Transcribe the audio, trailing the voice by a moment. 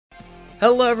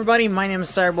Hello everybody, my name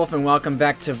is Cyberwolf and welcome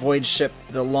back to Voidship: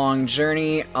 The Long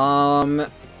Journey.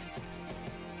 The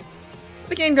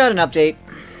game got an update,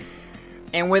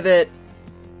 and with it,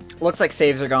 looks like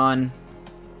saves are gone.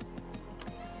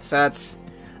 So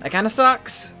that kind of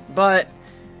sucks, but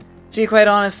to be quite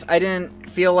honest, I didn't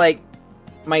feel like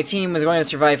my team was going to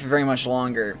survive for very much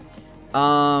longer.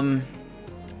 Alright,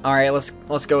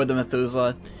 let's go with the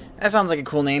Methuselah. That sounds like a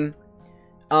cool name.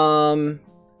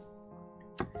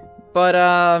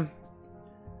 But,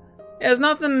 there's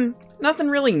nothing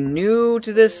really new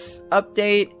to this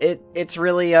update. It's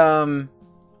really, from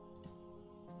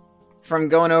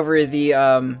going over the,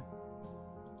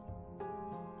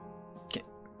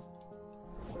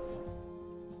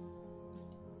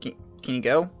 Can you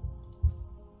go?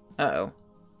 Uh-oh.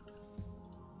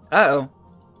 Uh-oh.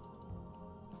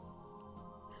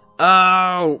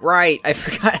 Oh, right, I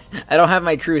forgot. I don't have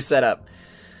my crew set up.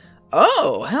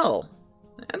 Oh, hell.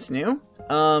 That's new.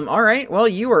 Alright, well,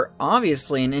 you are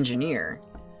obviously an engineer.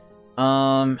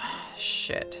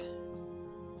 Shit.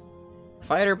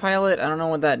 Fighter pilot, I don't know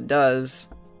what that does.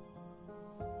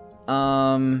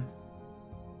 I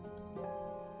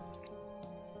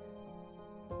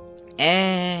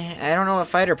don't know what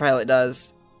fighter pilot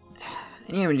does.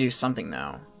 I need him to do something,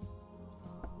 though.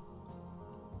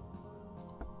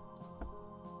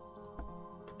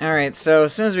 Alright, so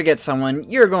as soon as we get someone,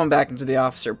 you're going back into the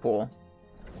officer pool.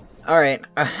 Alright,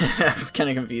 I was kind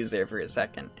of confused there for a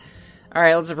second.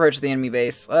 Alright, let's approach the enemy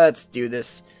base. Let's do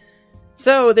this.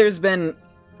 So, there's been,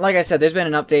 like I said, there's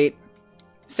been an update.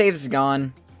 Saves is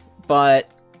gone,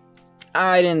 but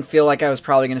I didn't feel like I was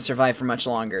probably going to survive for much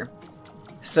longer.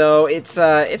 So, it's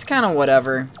kind of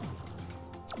whatever.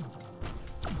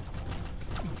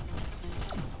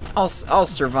 I'll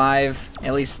survive,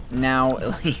 at least now,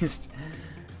 at least.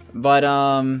 But,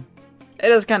 it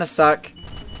does kind of suck.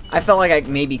 I felt like I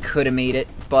maybe could have made it,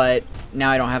 but now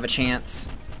I don't have a chance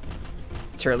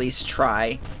to at least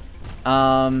try.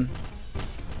 Or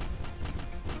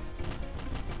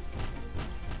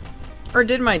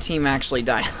did my team actually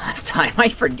die last time? I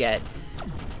forget.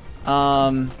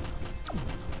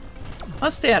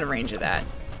 Let's stay out of range of that.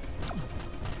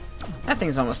 That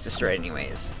thing's almost destroyed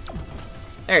anyways.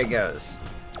 There it goes.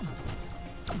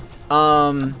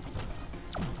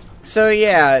 So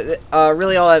yeah,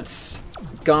 really all that's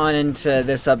gone into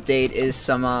this update is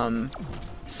some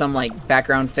like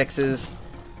background fixes,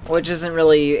 which isn't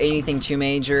really anything too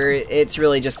major. It's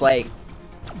really just like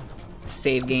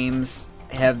save games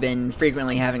have been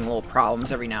frequently having little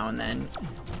problems every now and then,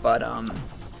 but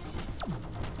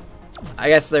I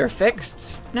guess they're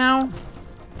fixed now,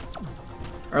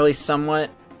 or at least somewhat,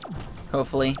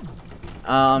 hopefully.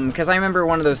 Because I remember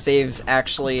one of those saves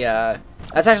actually,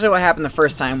 that's actually what happened the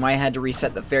first time, why I had to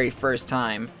reset the very first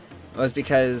time. Was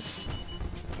because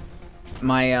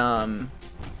my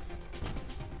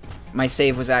my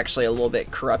save was actually a little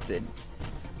bit corrupted.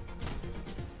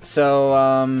 So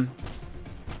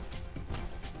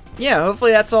yeah,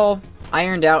 hopefully that's all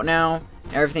ironed out now.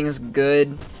 Everything is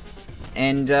good,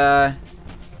 and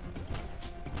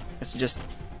let's just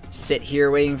sit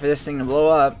here waiting for this thing to blow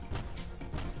up.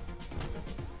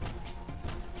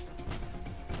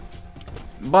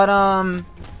 But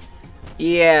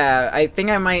yeah, I think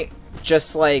I might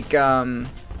just like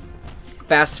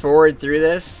fast forward through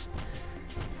this,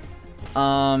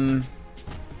 so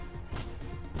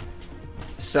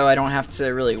I don't have to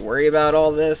really worry about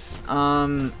all this,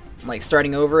 like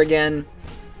starting over again,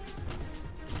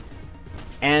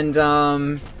 and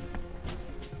I'll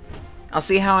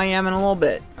see how I am in a little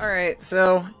bit. Alright,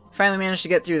 so finally managed to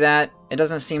get through that. It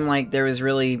doesn't seem like there was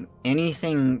really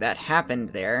anything that happened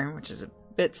there, which is a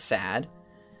bit sad.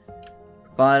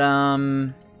 But,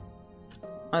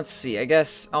 let's see, I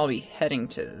guess I'll be heading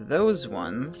to those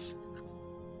ones.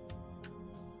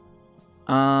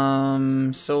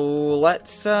 So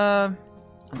let's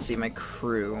see, my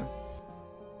crew.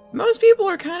 Most people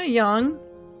are kind of young,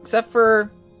 except for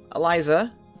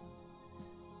Eliza.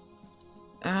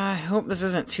 I hope this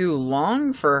isn't too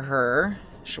long for her.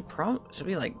 She'll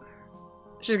be like,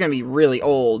 she's gonna be really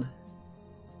old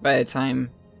by the time.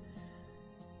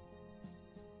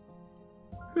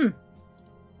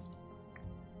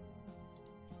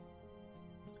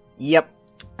 Yep,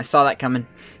 I saw that coming.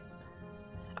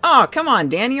 Oh, come on,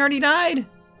 Danny already died?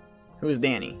 Who's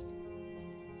Danny?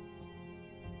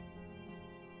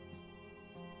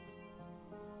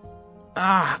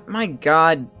 Ah, my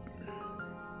god.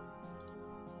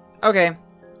 Okay.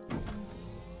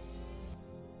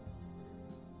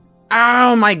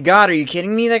 Oh my god, are you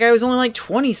kidding me? That guy was only like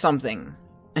 20-something.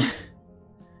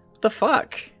 What the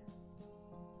fuck?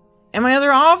 And my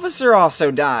other officer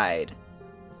also died.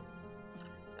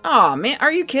 Aw, man,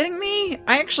 are you kidding me?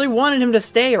 I actually wanted him to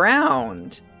stay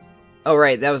around. Oh,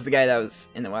 right, that was the guy that was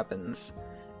in the weapons.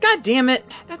 God damn it,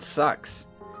 that sucks.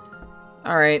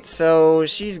 Alright, so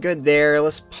she's good there.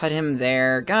 Let's put him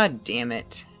there. God damn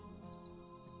it.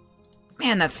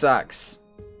 Man, that sucks.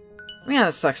 Man,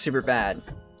 that sucks super bad.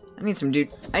 I need some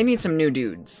new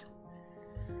dudes.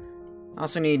 I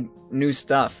also need new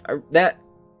stuff. That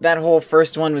whole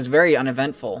first one was very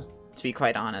uneventful, to be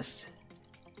quite honest.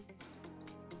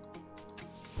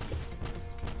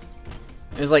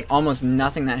 There's like almost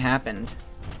nothing that happened.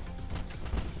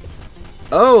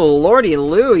 Oh, lordy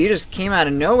Lou, you just came out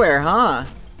of nowhere, huh?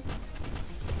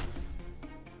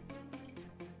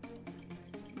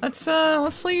 Let's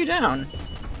slow you down.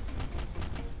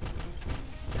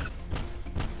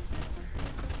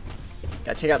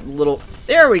 Gotta take out the little...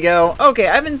 There we go! Okay,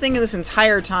 I've been thinking this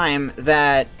entire time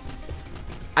that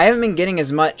I haven't been getting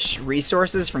as much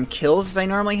resources from kills as I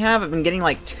normally have. I've been getting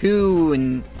like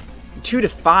 2 to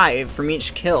 5 from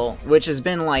each kill, which has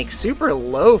been like super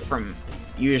low from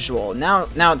usual. Now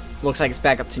it looks like it's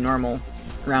back up to normal,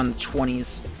 around the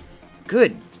 20s.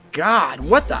 Good God,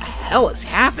 what the hell is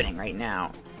happening right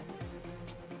now?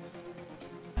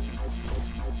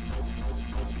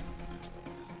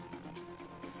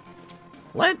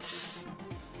 Let's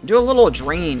do a little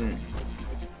drain.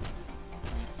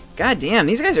 God damn,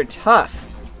 these guys are tough.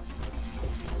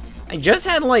 I just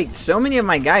had like so many of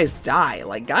my guys die.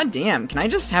 Like, god damn, can I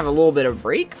just have a little bit of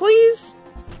break, please?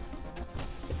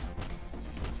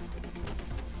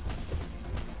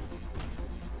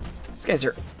 These guys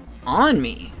are on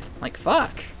me. Like,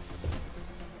 fuck.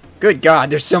 Good God,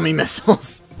 there's so many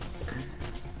missiles.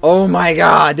 Oh my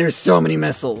God, there's so many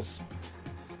missiles.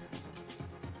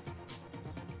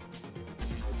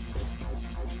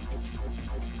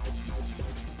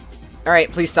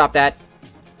 Alright, please stop that.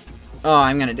 Oh,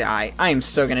 I'm gonna die. I am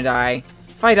so gonna die.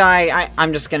 If I die,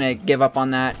 I'm just gonna give up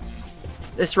on that.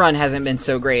 This run hasn't been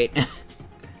so great.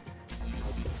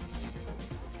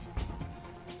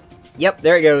 Yep,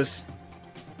 there it goes.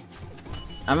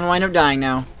 I'm gonna wind up dying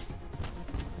now.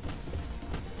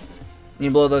 Need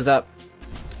to blow those up.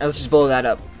 Let's just blow that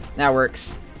up. That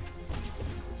works.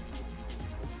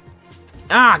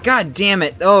 Ah, god damn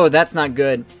it. Oh, that's not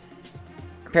good.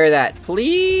 Repair that,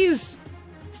 please.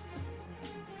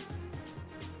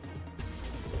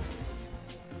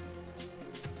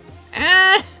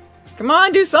 Ah! Come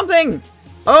on, do something!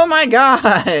 Oh my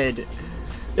god!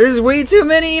 There's way too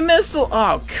many missiles!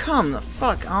 Oh, come the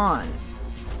fuck on.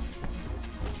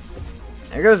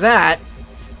 There goes that.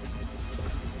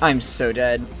 I'm so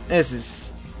dead. This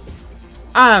is...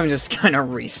 I'm just gonna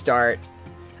restart.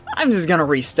 I'm just gonna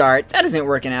restart. That isn't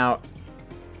working out.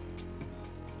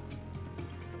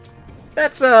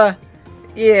 That's,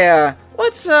 yeah.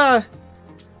 Let's, that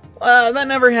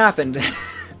never happened.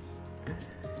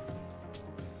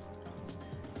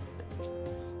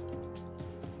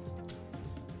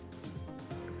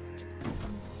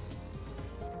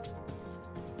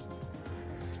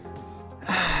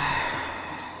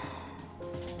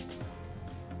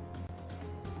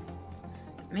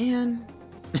 Man.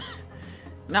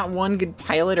 Not one good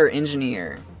pilot or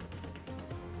engineer.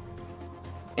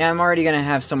 And I'm already gonna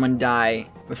have someone die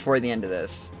before the end of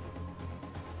this.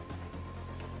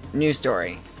 New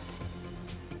story.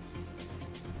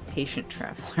 Patient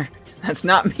traveler. That's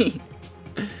not me.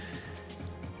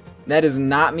 That is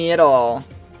not me at all.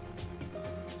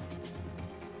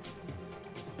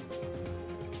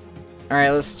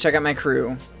 Alright, let's check out my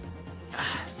crew.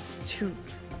 It's too...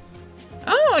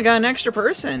 Oh, I got an extra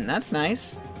person. That's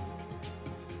nice.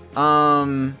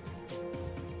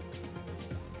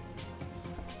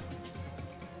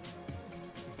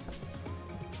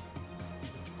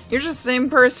 You're just the same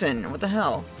person. What the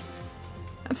hell?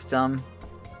 That's dumb.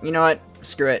 You know what?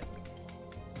 Screw it.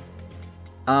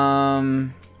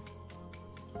 That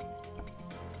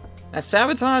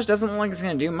sabotage doesn't look like it's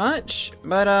gonna do much,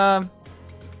 but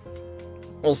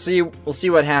we'll see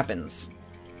what happens.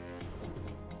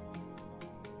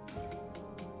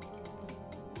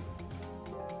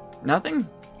 Nothing?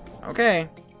 Okay.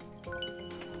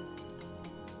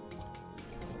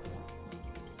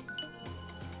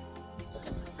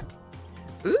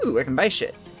 Ooh, I can buy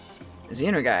shit.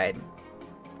 Xeno guide.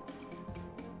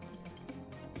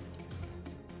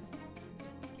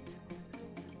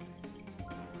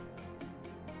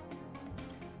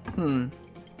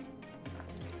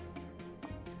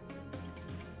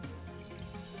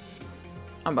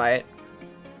 I'll buy it.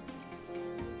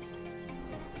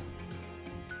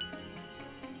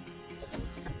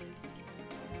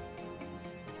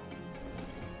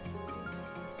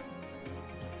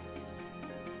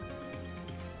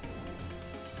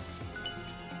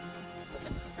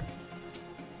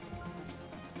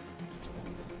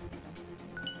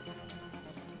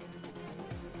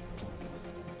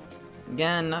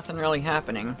 Again, nothing really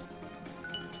happening.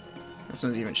 This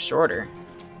one's even shorter.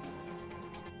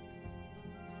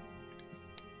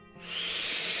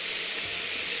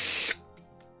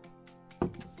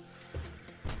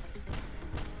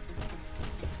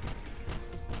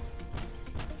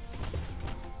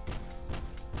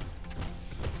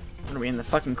 What are we in the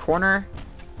fucking corner?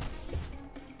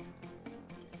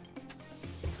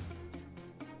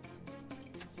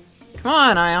 Come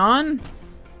on, Ion!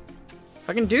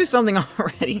 Fucking do something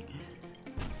already.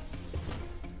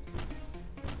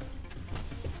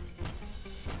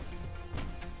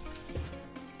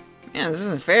 Man, this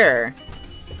isn't fair.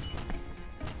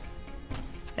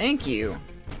 Thank you.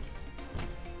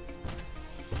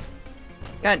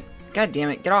 God damn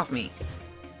it, get off me.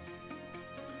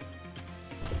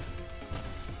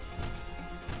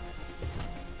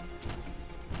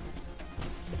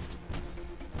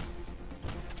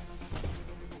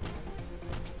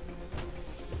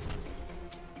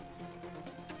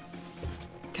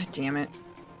 God damn it.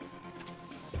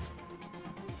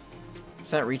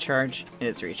 Is that recharge? It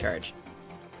is recharge.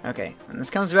 Okay, when this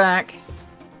comes back,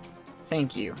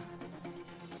 thank you.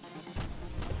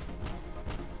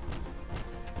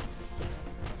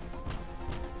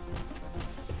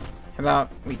 How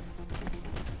about we...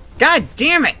 God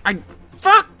damn it!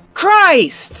 Fuck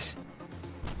Christ!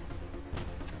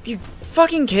 You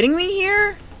fucking kidding me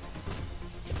here?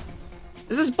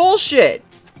 This is bullshit!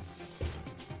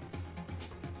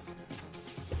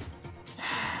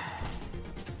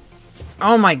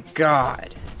 Oh my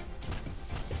god.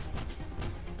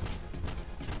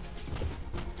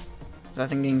 Is that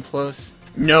thing getting close?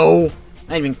 No!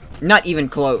 Not even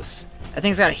close. That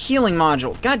thing's got a healing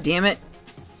module. God damn it.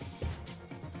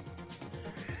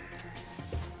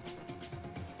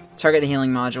 Target the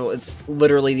healing module. It's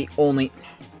literally the only...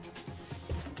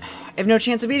 I have no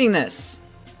chance of beating this.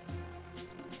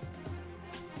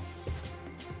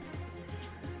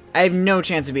 I have no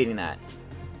chance of beating that.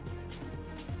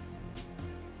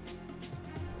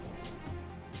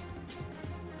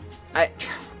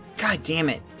 God damn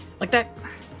it. Like that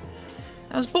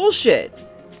was bullshit.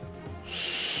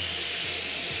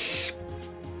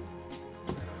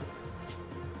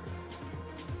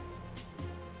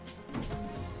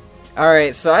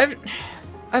 Alright, so I've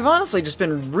honestly just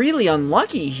been really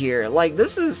unlucky here. Like,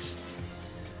 this is...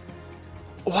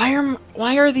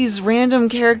 Why are these random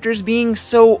characters being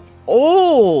so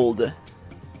old?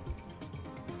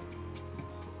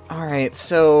 Alright,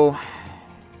 so...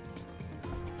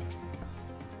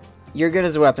 You're good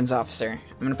as a weapons officer.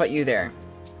 I'm gonna put you there.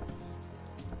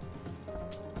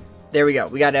 There we go.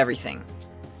 We got everything.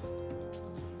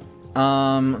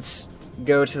 Let's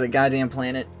go to the goddamn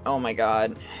planet. Oh my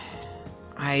god.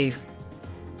 I'm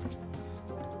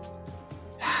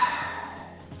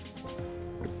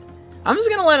just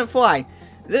gonna let it fly.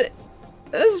 This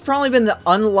has probably been the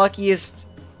unluckiest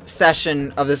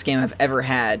session of this game I've ever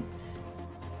had.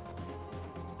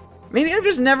 Maybe I've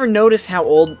just never noticed how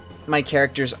old my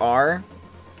characters are.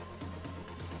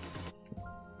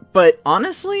 But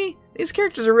honestly, these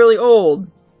characters are really old.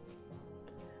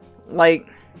 Like,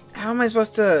 how am I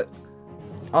supposed to...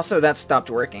 Also, that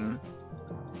stopped working.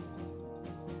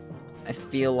 I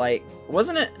feel like...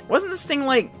 Wasn't this thing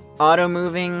like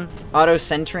auto-moving,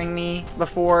 auto-centering me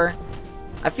before?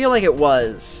 I feel like it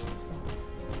was.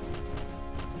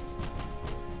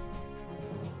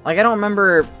 Like, I don't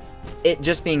remember it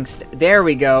just being... There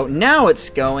we go. Now it's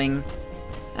going.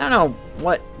 I don't know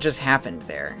what just happened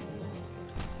there.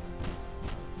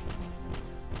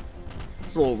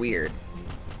 It's a little weird.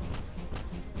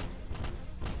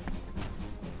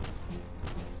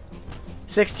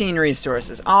 $16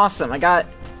 resources. Awesome. I got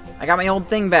my old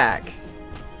thing back.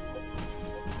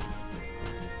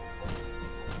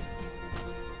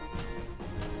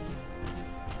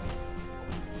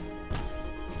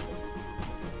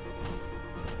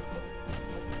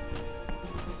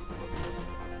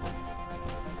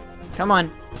 Come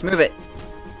on, let's move it.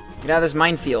 Get out of this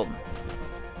minefield.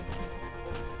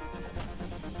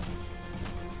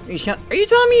 Are you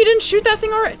telling me you didn't shoot that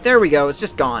thing already? There we go, it's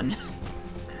just gone.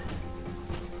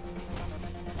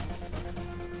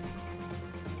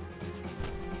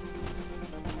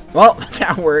 Well,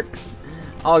 that works.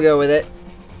 I'll go with it.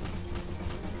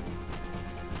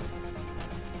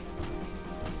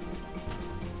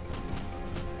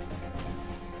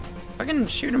 Fucking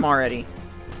shoot him already.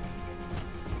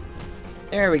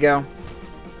 There we go.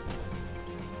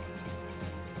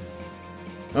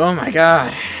 Oh my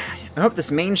god. I hope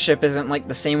this main ship isn't like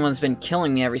the same one that's been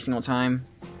killing me every single time.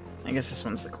 I guess this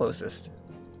one's the closest.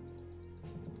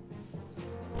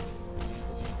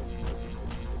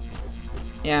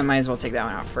 Yeah, I might as well take that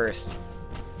one out first.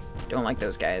 Don't like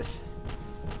those guys.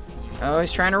 Oh,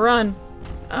 he's trying to run.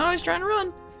 Oh, he's trying to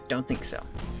run. Don't think so.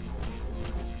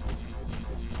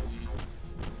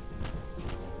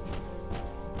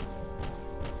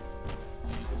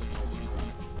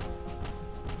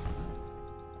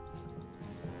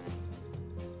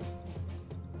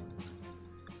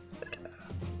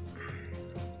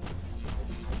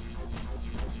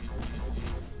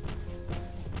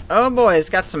 Oh boy, it's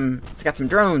got some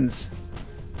drones.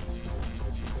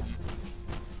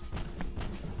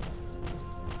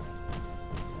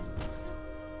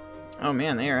 Oh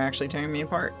man, they are actually tearing me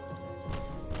apart.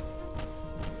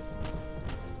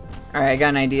 Alright, I got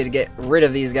an idea to get rid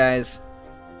of these guys.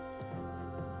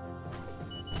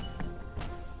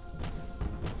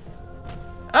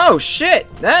 Oh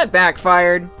shit! That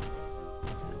backfired!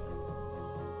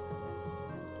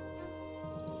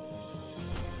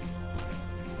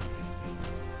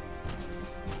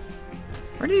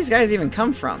 Where do these guys even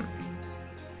come from?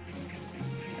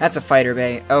 That's a fighter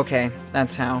bay. Okay,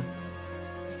 that's how.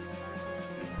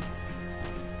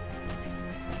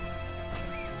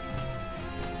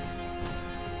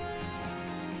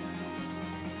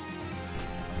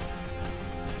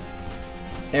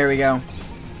 There we go.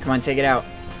 Come on, take it out.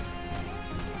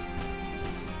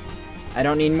 I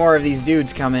don't need more of these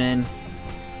dudes coming in.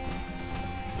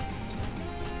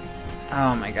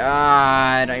 Oh my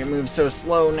god, I move so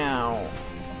slow now.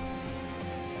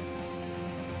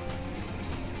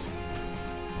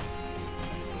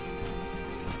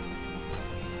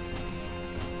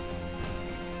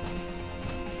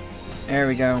 There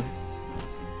we go.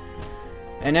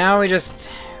 And now we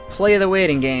just play the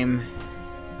waiting game.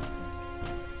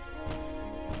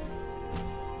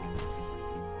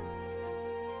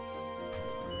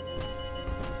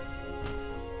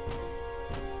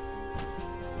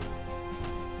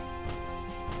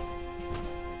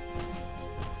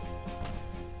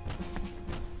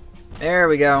 There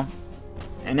we go.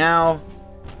 And now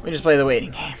we just play the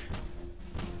waiting game.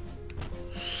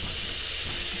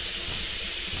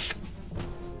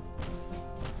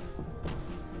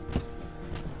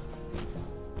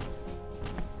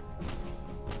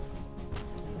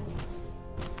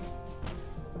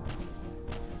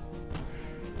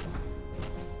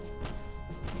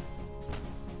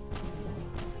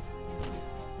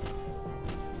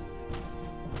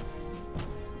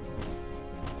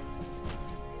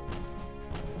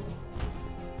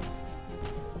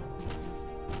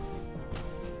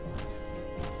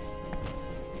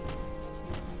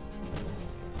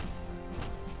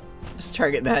 Just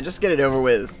target that. Just get it over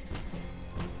with.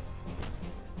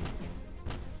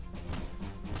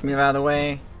 Let's move out of the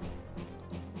way.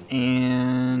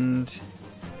 And...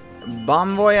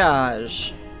 Bon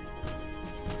voyage!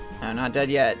 No, not dead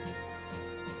yet.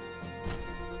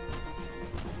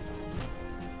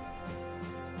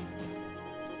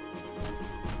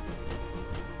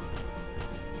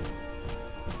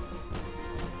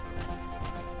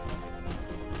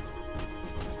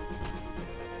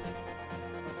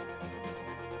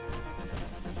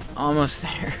 Almost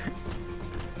there.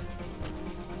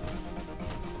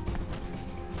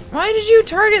 Why did you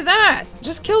target that?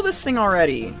 Just kill this thing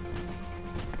already.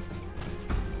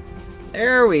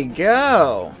 There we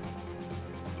go.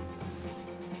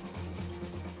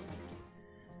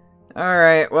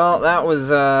 Alright, well, that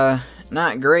was,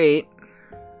 not great.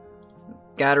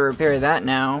 Gotta repair that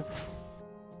now.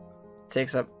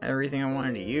 Takes up everything I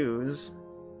wanted to use.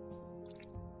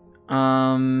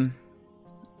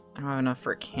 I don't have enough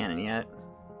for a cannon yet.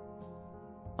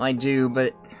 Well, I do,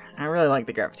 but I really like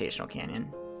the gravitational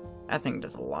cannon. That thing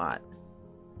does a lot.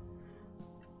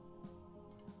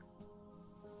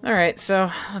 Alright,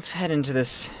 so let's head into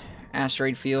this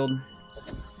asteroid field.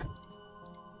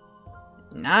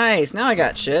 Nice! Now I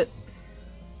got shit.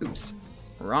 Oops.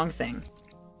 Wrong thing.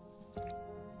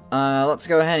 Let's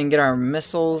go ahead and get our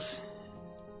missiles.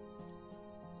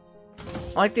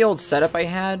 I like the old setup I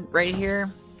had right here.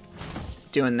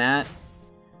 Doing that.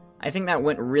 I think that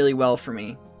went really well for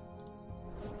me.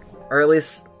 Or at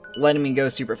least letting me go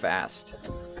super fast.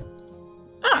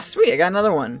 Ah, sweet, I got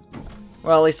another one.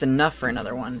 Well, at least enough for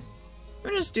another one.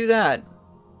 Let me just do that.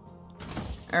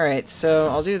 Alright, so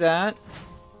I'll do that.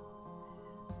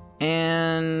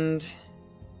 And...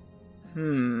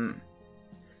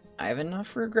 I have enough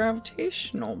for a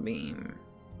gravitational beam.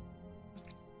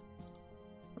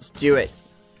 Let's do it.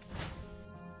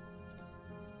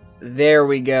 There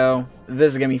we go.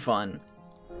 This is gonna be fun.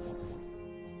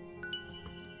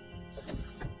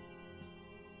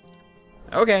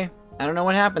 Okay, I don't know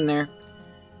what happened there.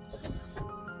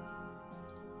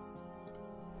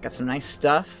 Got some nice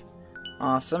stuff.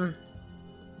 Awesome.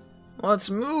 Let's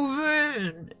move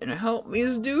in and help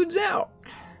these dudes out.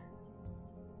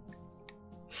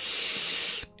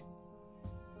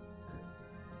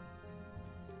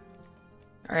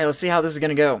 Alright, let's see how this is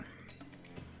gonna go.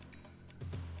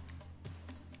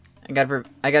 I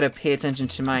gotta pay attention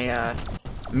to my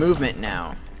movement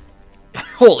now.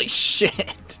 Holy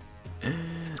shit!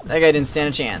 That guy didn't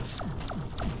stand a chance.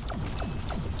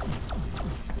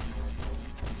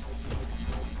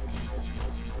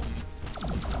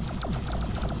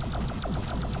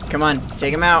 Come on,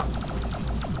 take him out.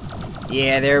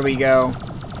 Yeah, there we go.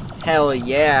 Hell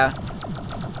yeah.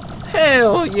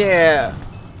 Hell yeah!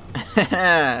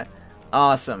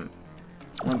 Awesome.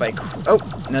 Went by. Oh,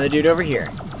 another dude over here.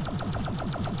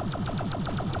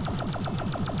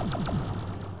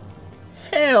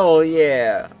 Hell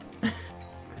yeah!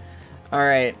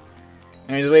 Alright.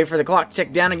 I'm just wait for the clock to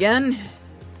tick down again.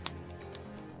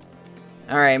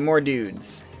 Alright, more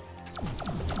dudes.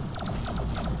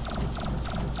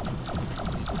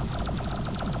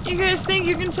 You guys think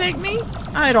you can take me?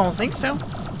 I don't think so.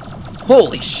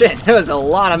 Holy shit, that was a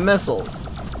lot of missiles.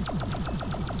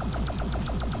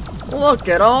 Look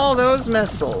at all those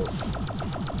missiles.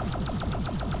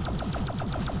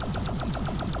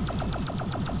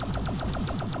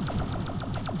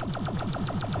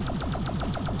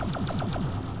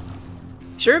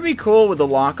 Sure, it'd be cool with the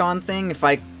lock-on thing if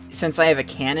since I have a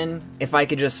cannon, if I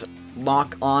could just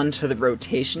lock on to the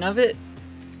rotation of it,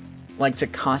 like to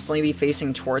constantly be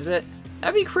facing towards it.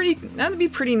 That'd be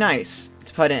pretty nice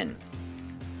to put in.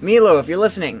 Milo, if you're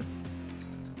listening,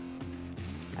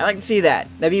 I'd like to see that.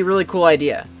 That'd be a really cool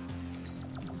idea.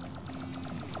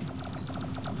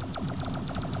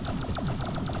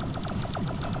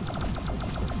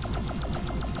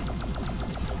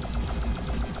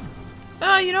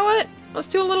 You know what? Let's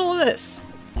do a little of this.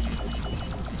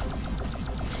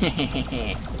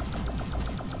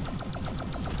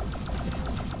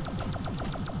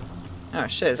 Oh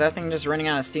shit, is that thing just running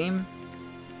out of steam?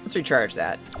 Let's recharge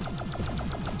that.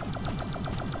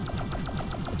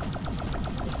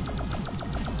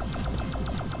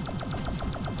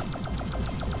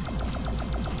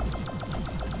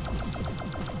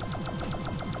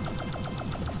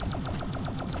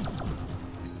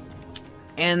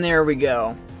 And there we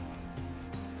go.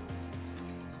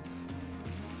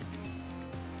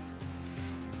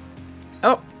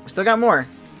 Oh, still got more.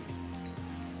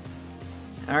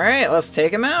 Alright, let's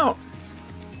take him out.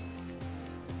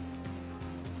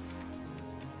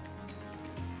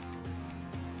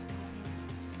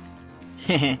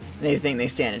 They think they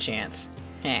stand a chance.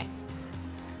 Heh.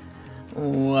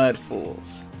 What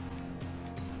fools.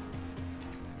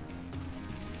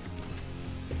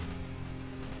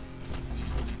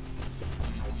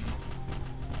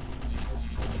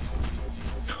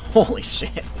 Holy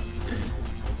shit.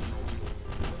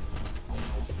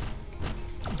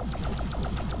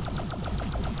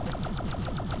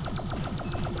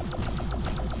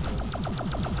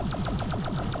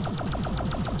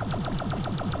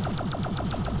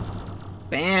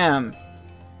 Bam.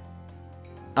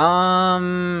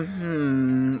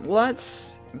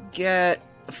 Let's get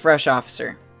a fresh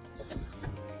officer.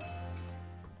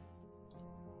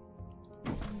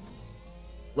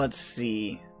 Let's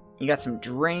see. You got some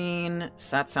drain,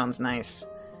 so that sounds nice.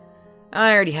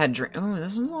 I already had drain. Oh,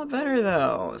 this one's a lot better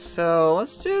though. So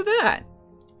let's do that.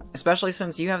 Especially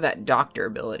since you have that doctor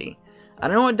ability. I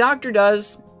don't know what doctor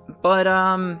does, but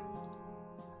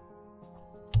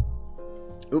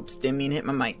oops, didn't mean to hit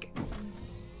my mic.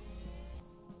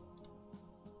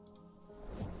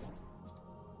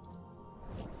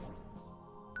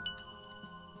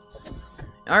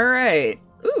 Alright.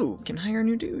 Ooh, can hire a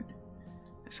new dude.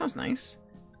 That sounds nice.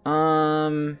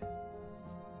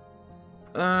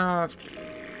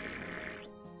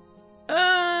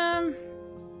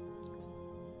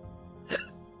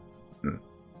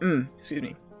 Excuse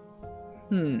me.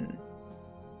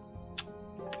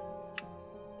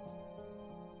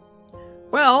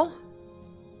 Well,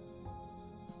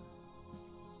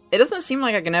 it doesn't seem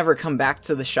like I can ever come back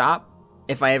to the shop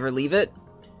if I ever leave it.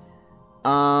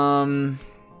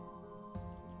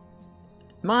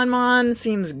 Mon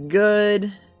seems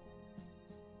good.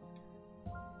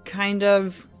 Kind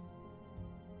of.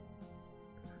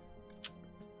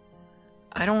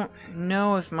 I don't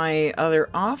know if my other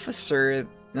officer,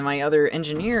 my other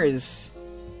engineer is,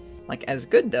 like, as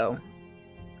good, though.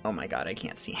 Oh my god, I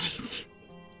can't see anything.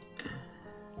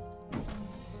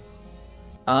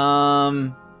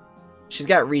 She's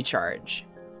got recharge.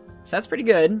 So that's pretty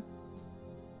good.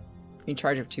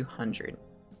 Recharge of 200.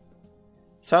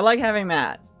 So I like having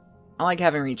that. I like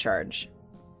having recharge.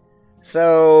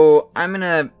 So I'm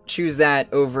gonna choose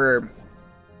that over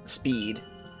speed.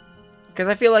 Because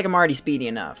I feel like I'm already speedy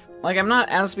enough. Like, I'm not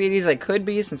as speedy as I could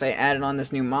be since I added on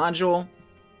this new module.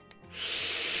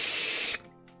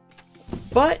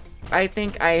 But I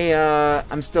think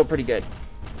I'm still pretty good.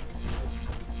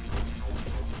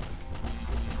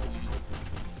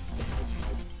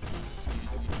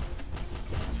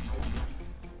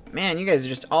 Man, you guys are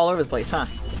just all over the place, huh?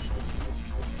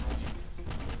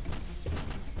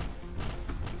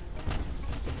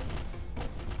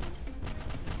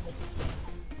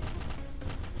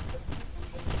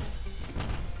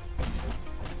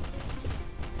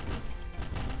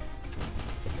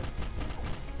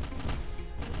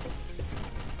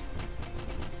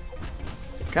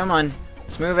 Come on,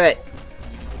 let's move it.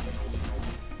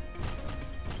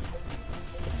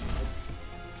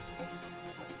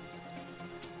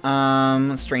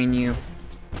 Let's drain you.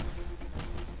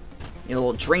 Get a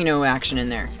little Drano action in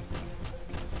there.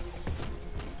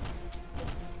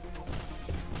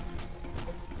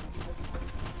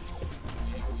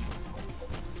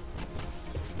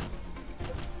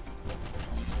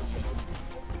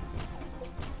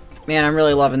 Man, I'm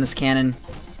really loving this cannon.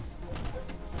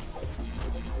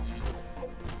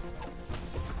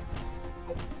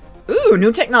 Ooh,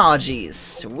 new technologies!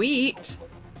 Sweet!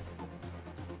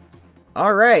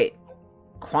 Alright.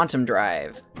 Quantum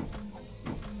drive.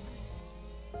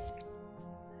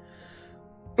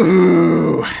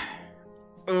 Ooh!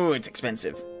 Ooh, it's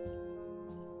expensive.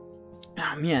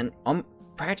 Oh man,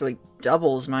 practically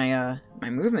doubles my my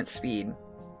movement speed.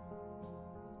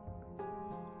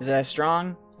 Is that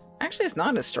strong? Actually, it's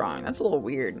not as strong. That's a little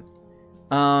weird.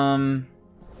 Oh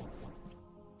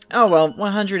well,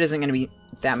 100 isn't going to be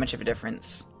that much of a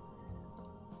difference.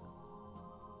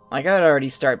 Like, I would already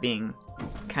start being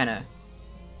kind of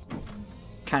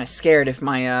scared if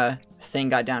my thing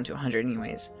got down to 100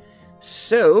 anyways.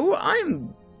 So, I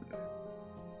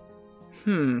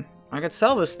could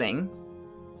sell this thing,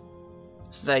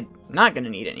 since I'm not going to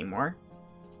need it anymore.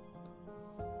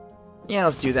 Yeah,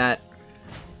 let's do that.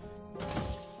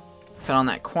 Put on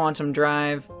that quantum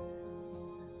drive.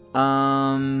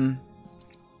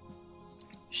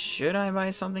 Should I buy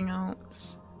something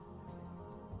else?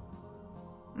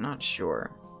 I'm not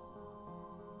sure.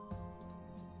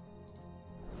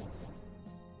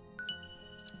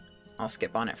 I'll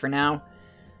skip on it for now.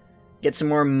 Get some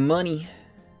more money.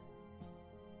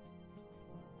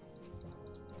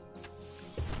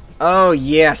 Oh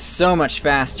yes, so much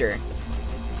faster.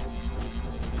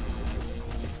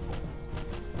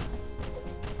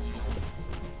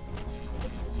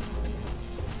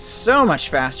 So much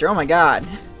faster, oh my god.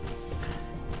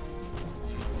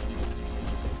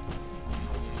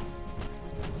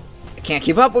 I can't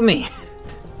keep up with me.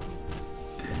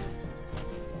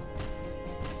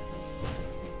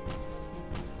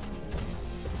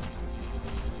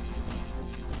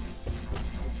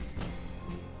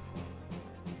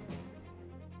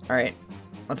 Alright,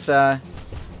 let's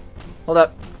hold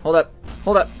up.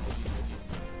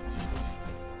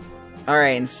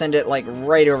 Alright, and send it like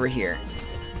right over here.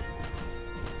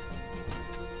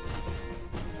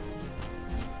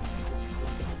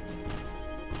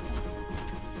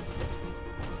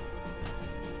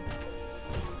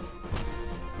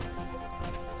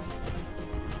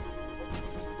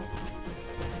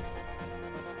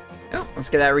 Oh, let's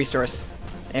get that resource.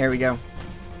 There we go.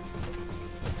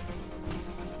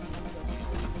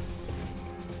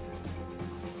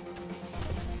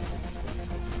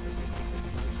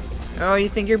 Oh, you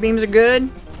think your beams are good?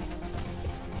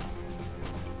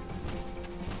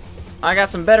 I got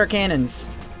some better cannons.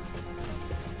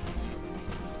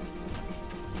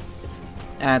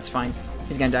 That's fine.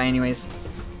 He's gonna die anyways.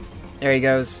 There he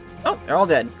goes. Oh, they're all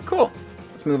dead. Cool.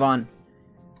 Let's move on.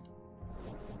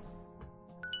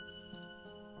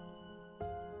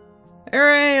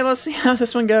 Alright, let's see how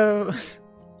this one goes.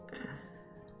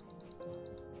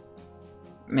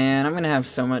 Man, I'm gonna have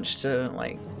so much to,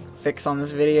 like, fix on this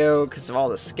video because of all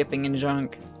the skipping and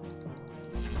junk.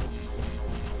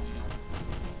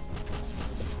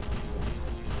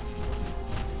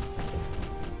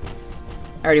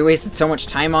 I already wasted so much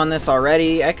time on this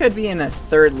already. I could be in a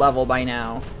 3rd level by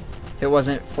now if it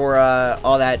wasn't for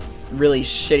all that really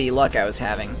shitty luck I was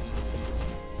having.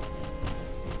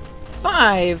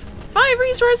 5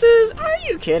 resources? Are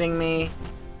you kidding me?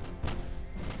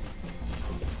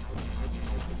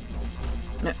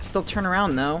 No, still turn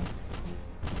around though.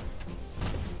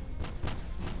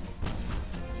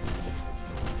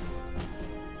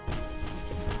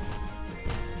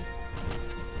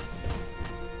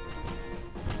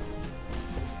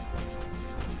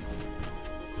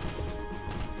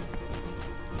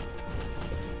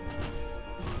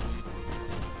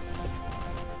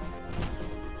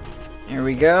 Here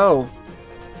we go.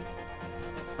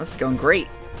 This is going great.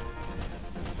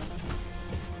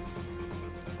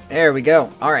 There we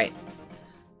go. Alright.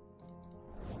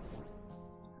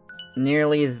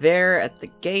 Nearly there at the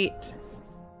gate.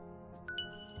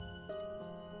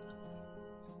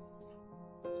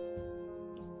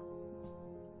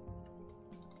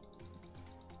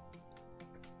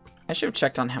 I should have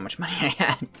checked on how much money I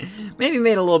had. Maybe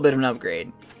made a little bit of an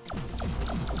upgrade.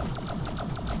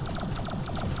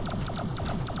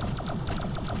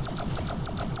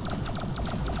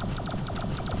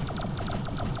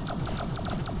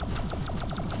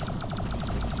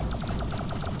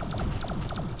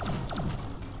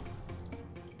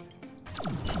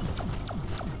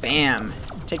 Bam!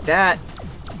 Take that!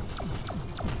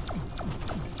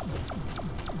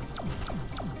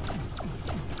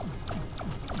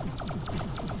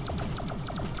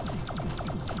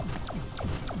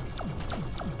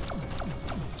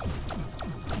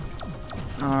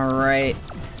 Alright.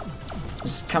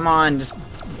 Just come on, just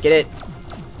get it.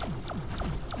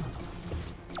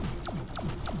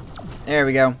 There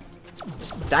we go.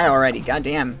 Just die already,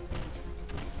 goddamn.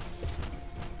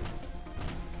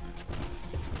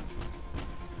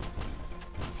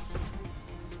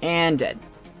 And dead.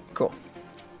 Cool.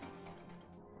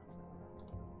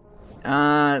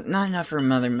 Not enough for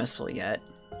another missile yet.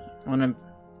 I want to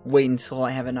wait until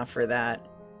I have enough for that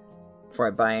before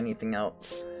I buy anything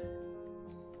else.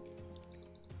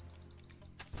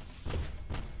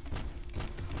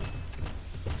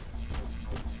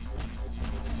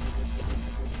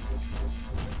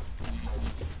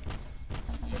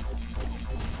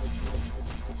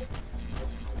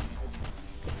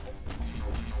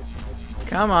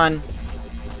 Come on.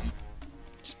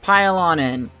 Just pile on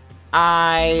in.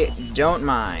 I don't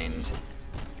mind.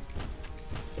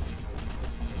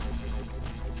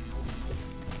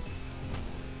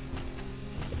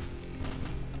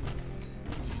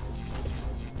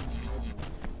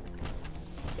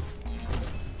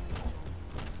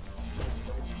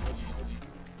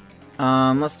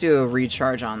 Let's do a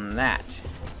recharge on that.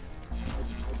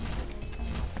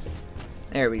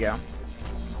 There we go.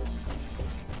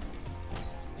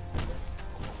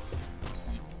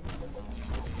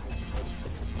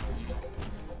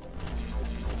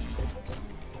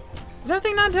 Is that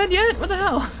thing not dead yet? What the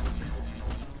hell?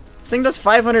 This thing does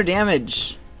 500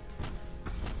 damage.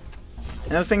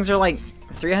 And those things are like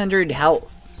 300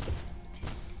 health.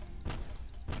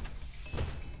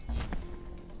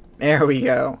 There we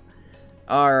go.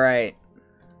 Alright.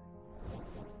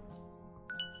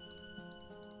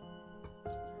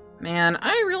 Man,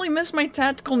 I really miss my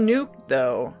tactical nuke,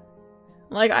 though.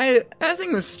 Like, that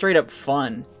thing was straight up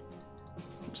fun.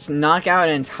 Just knock out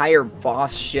an entire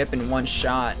boss ship in one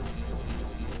shot.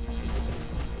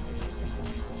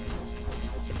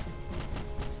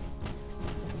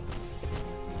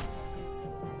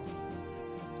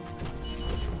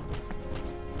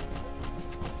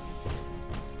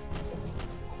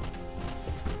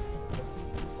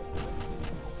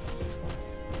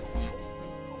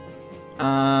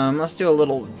 Let's do a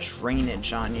little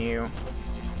drainage on you.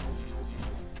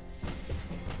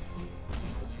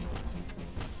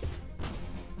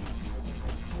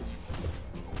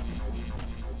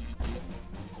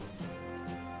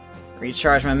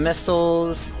 Recharge my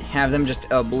missiles, have them just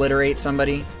obliterate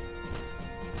somebody.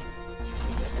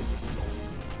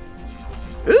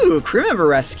 Ooh, crew member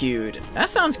rescued. That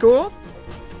sounds cool.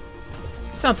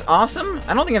 Sounds awesome.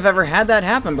 I don't think I've ever had that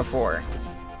happen before.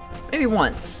 Maybe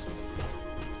once.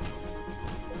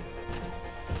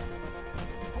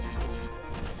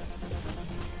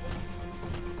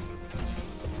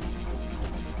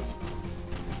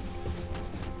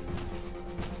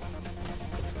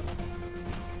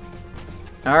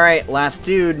 Alright, last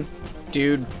dude.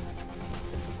 Dude. You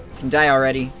can die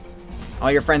already.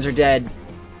 All your friends are dead.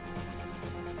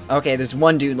 Okay, there's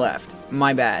one dude left.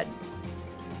 My bad.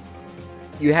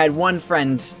 You had one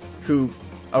friend who...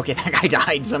 Okay, that guy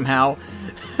died somehow.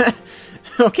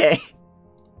 Okay.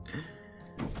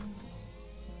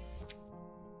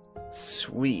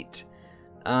 Sweet.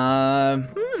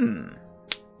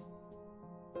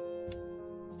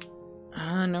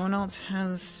 No one else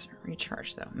has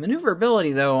recharge, though.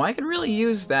 Maneuverability, though, I could really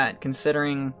use that,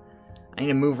 considering I need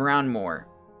to move around more.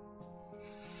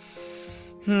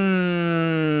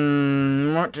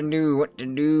 What to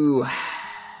do?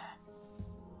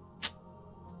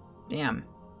 Damn.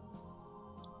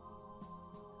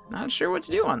 Not sure what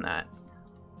to do on that.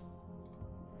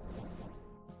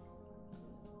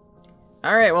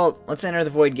 Alright, well, let's enter the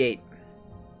Void Gate.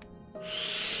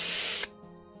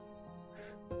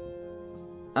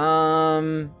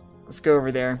 Let's go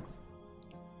over there.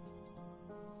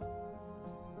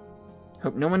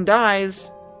 Hope no one dies.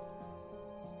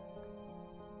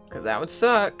 Because that would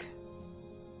suck.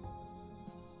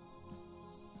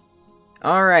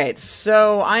 Alright,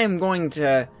 so I am going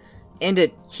to end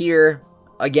it here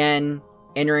again,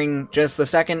 entering just the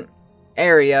second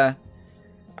area.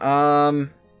 Kinda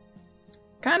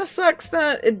sucks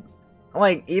that it,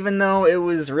 like, even though it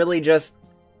was really just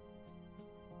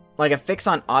like a fix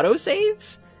on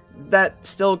autosaves, that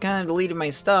still kind of deleted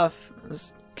my stuff. I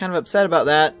was kind of upset about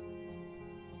that.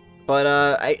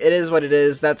 But, it is what it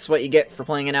is. That's what you get for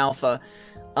playing an alpha.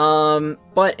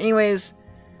 But anyways,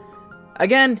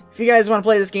 again, if you guys want to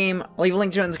play this game, I'll leave a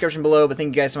link to it in the description below. But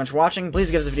thank you guys so much for watching.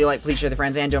 Please give us a video like, please share with your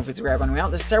friends, and don't forget to subscribe on the way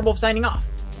out. This is Cerebral signing off.